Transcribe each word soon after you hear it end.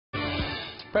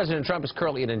President Trump is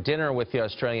currently at a dinner with the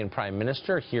Australian Prime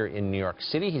Minister here in New York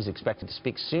City. He's expected to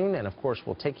speak soon, and of course,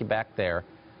 we'll take you back there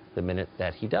the minute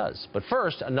that he does. But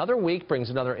first, another week brings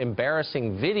another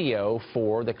embarrassing video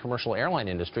for the commercial airline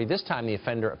industry. This time, the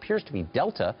offender appears to be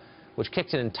Delta, which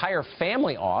kicked an entire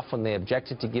family off when they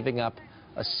objected to giving up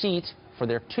a seat for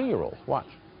their 2-year-old. Watch.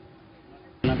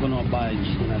 I'm not going to abide.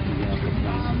 You have to get off the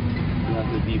plane. You have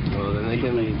to be. Oh,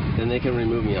 then they can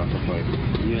remove me off the plane.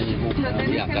 You and your whole So then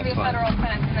family. it's going to be a federal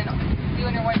offense, and then you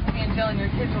and your wife will be in jail, and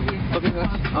your kids will be.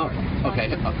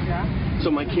 Okay. So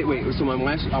my kid, so my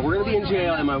wife, we're going to be in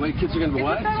jail, and my kids are going to be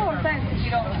what? It's a federal offense if you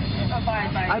don't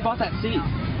abide by it. I bought that seat.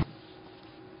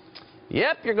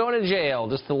 Yep, you're going to jail.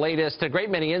 Just the latest. A great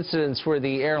many incidents where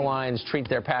the airlines treat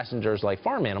their passengers like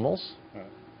farm animals.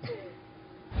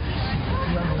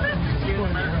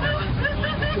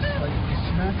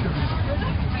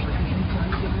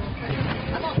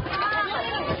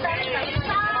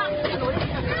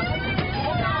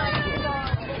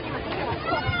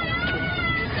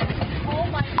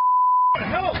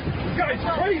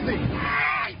 Crazy!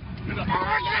 Hey,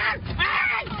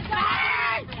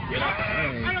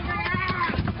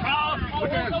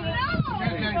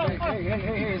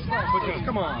 stop.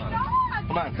 Come on.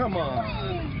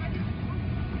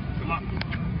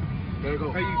 There you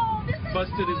go. Hey,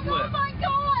 busted his lip. Oh my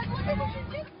God! Look at what you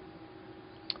did.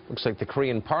 Looks like the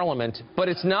Korean Parliament, but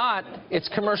it's not. It's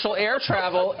commercial air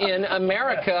travel in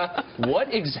America.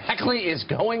 What exactly is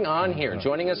going on here?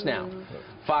 Joining us now,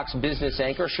 Fox business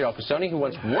anchor Cheryl Casoni, who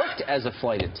once worked as a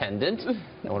flight attendant,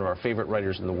 and one of our favorite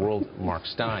writers in the world, Mark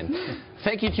Stein.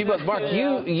 Thank you to you both. Mark,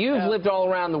 you've lived all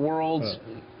around the world.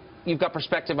 You've got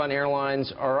perspective on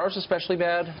airlines. Are ours especially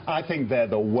bad? I think they're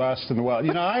the worst in the world.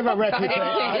 You know, I have a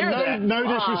reputation. No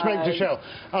disrespect to Shell.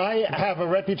 I have a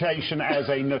reputation as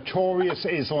a notorious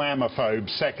Islamophobe,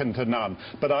 second to none.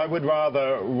 But I would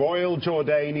rather Royal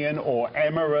Jordanian or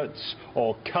Emirates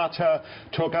or Qatar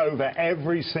took over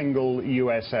every single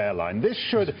U.S. airline. This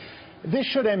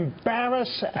should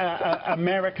embarrass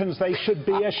Americans. They should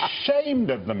be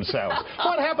ashamed of themselves.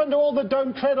 What happened to all the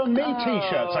 "Don't Tread on Me"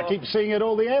 T-shirts? I keep seeing at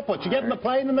all the airports. You get in the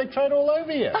plane and they tread all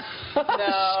over you.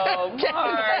 No,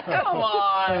 Mark, come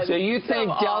on. So you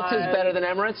think Delta's better than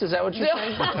Emirates? Is that what you're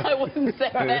saying? I wouldn't say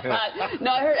that.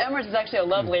 No, I heard Emirates is actually a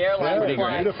lovely airline. Pretty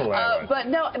beautiful airline. But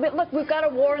no, but look, we've got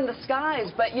a war in the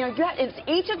skies. But you know, in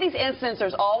each of these incidents,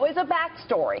 there's always a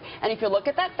backstory. And if you look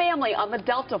at that family on the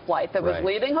Delta flight that was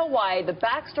leaving Hawaii, the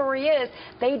backstory is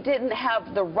they didn't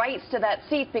have the rights to that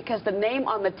seat because the name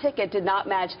on the ticket did not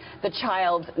match the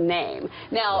child's name.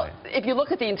 Now, if you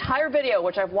look at the entire video,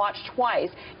 which I've watched twice,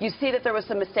 you see that there was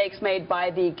some mistakes made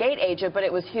by the gate agent, but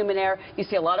it was human error. You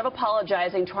see a lot of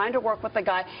apologizing, trying to work with the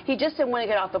guy. He just didn't want to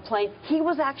get off the plane. He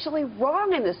was actually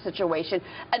wrong in this situation.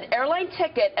 An airline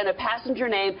ticket and a passenger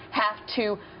name have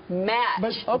to match.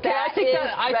 But, okay, I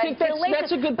think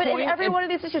that's a good point. But in every one of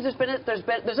these issues, there's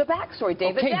a backstory.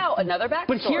 David Dow, another backstory.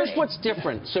 But here's what's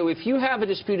different. So if you have a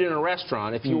dispute in a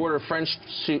restaurant, if you order French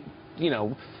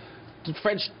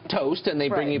toast and they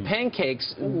bring you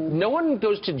pancakes, no one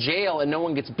goes to jail and no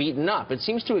one gets beaten up. It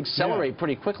seems to accelerate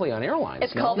pretty quickly on airlines.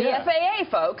 It's called the FAA,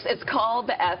 folks. It's called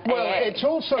the FAA. Well, it's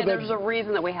also there's a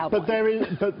reason that we have one.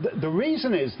 But the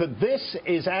reason is that this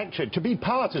is actually, to be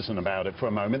partisan about it for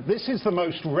a moment, this is the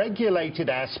most regulated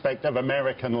aspect of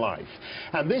American life.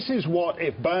 And this is what,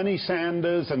 if Bernie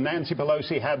Sanders and Nancy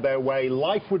Pelosi had their way,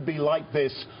 life would be like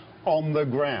this on the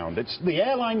ground. The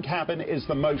airline cabin is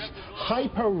the most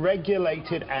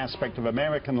hyper-regulated aspect of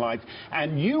American life,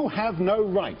 and you have no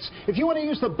rights. If you want to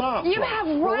use the bathroom, you have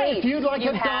rights. If you'd like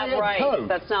a Diet Coke.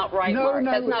 That's not right, Mark.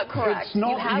 That's not correct. It's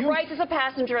not, you have rights as a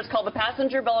passenger. It's called the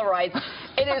Passenger Bill of Rights.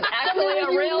 It is actually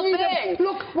a real thing.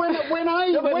 Look, when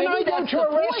I go to a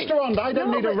restaurant, I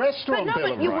don't need a restaurant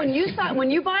bill of rights.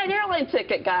 When you buy an airline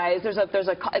ticket, guys,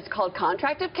 it's called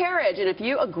contract of carriage, and if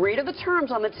you agree to the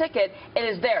terms on the ticket, it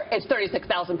is there. It's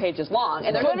 36,000 pages long,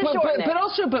 and they're going to shorten it.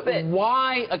 But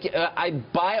why? I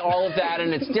buy all of that,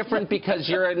 and it's different because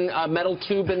you're in a metal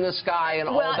tube in the sky and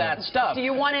all of that stuff. Do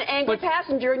you want an angry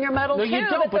passenger in your metal tube? No, you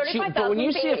don't. But when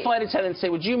you see a feet? flight attendant say,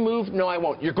 "Would you move?" "No, I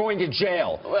won't." "You're going to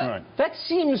jail." That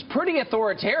seems pretty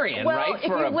authoritarian, right? Well, if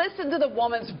you listen to the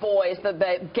woman's voice,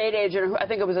 the gate agent, who I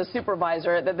think it was a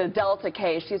supervisor, the Delta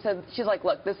case, she's like,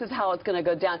 "Look, this is how it's going to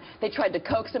go down." They tried to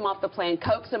coax him off the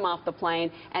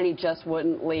plane, and he just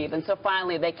wouldn't leave. And so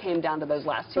finally, they came down to those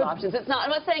last two options. I'm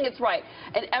not saying it's right.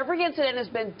 And every incident has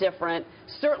been different.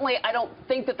 Certainly, I don't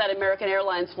think that American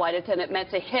Airlines flight attendant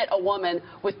meant to hit a woman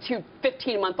with two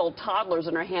 15-month-old toddlers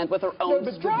in her hand with her own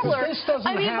stroller. This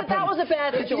doesn't happen. But that was a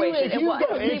bad situation.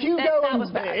 If you go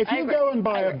go and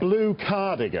buy a blue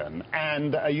cardigan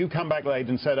and you come back late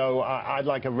and said, oh, I'd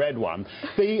like a red one,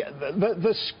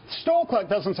 the store clerk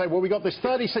doesn't say, well, we got this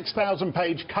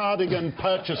 36,000-page cardigan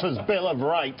purchaser's bill of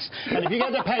rights, and if you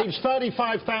get to page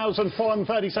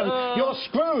 35,437, you're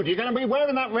screwed. You're going to be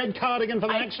wearing that red cardigan for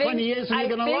the next 20 years, and you're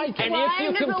going to like it. And if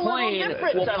you complain,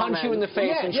 we'll punch you in the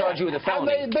face and charge you with a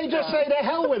felony. And they just say, to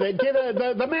hell with it.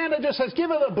 The manager says, give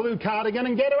her the blue cardigan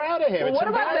and get her out of here. Well, what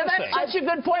about that? That's such a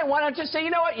good point. Why not just say, you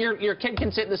know what, your kid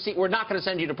can sit in the seat. We're not going to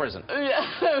send you to prison.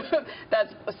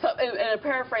 That's, in a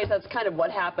paraphrase, that's kind of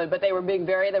what happened. But they were being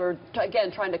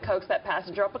again, trying to coax that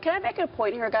passenger up. But can I make a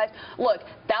point here, guys? Look,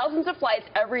 thousands of flights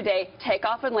every day take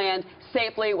off and land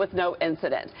safely with no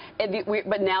incident.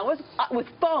 But now with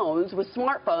phones, with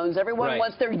smartphones, everyone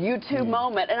wants their YouTube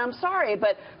moment. And I'm sorry,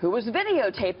 but who was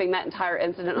videotaping that entire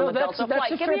incident on the Delta flight?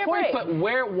 That's a fair point. But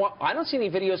I don't see any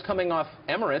videos coming off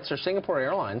Emirates or Singapore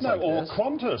Airlines. No, or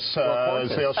Qantas, as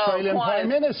the Australian Prime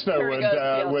Minister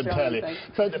would tell you.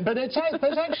 But there's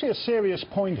actually a serious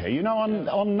point here. You know,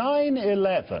 on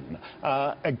 9/11,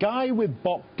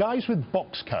 guys with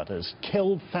box cutters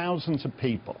killed thousands of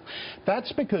people.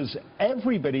 That's because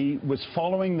everybody was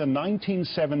following the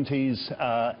 1970s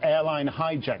airline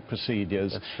hijack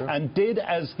procedures and did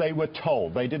as they were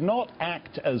told. They did not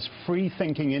act as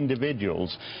free-thinking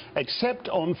individuals, except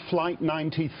on Flight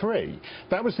 93.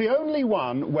 That was the only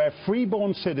one where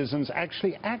freeborn citizens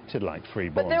actually acted like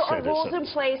freeborn citizens. But there are rules in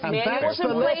place, manuals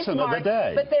in place, Mark.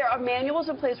 But there are manuals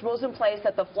in place, rules in place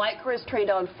that the flight crew is trained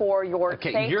on for your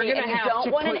safety. You're going to have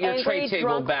to put your tray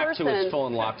table back to its full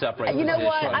and locked upright position. You know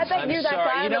what? I bet you're that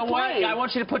guy. You know what? I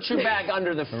want you to put your bag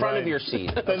under the front of your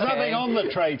seat. There's nothing on the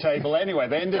tray table anyway.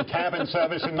 They ended cabin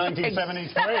service in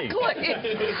 1973.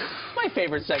 Exactly. My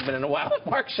favorite segment in a while.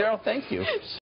 Mark, Cheryl, thank you.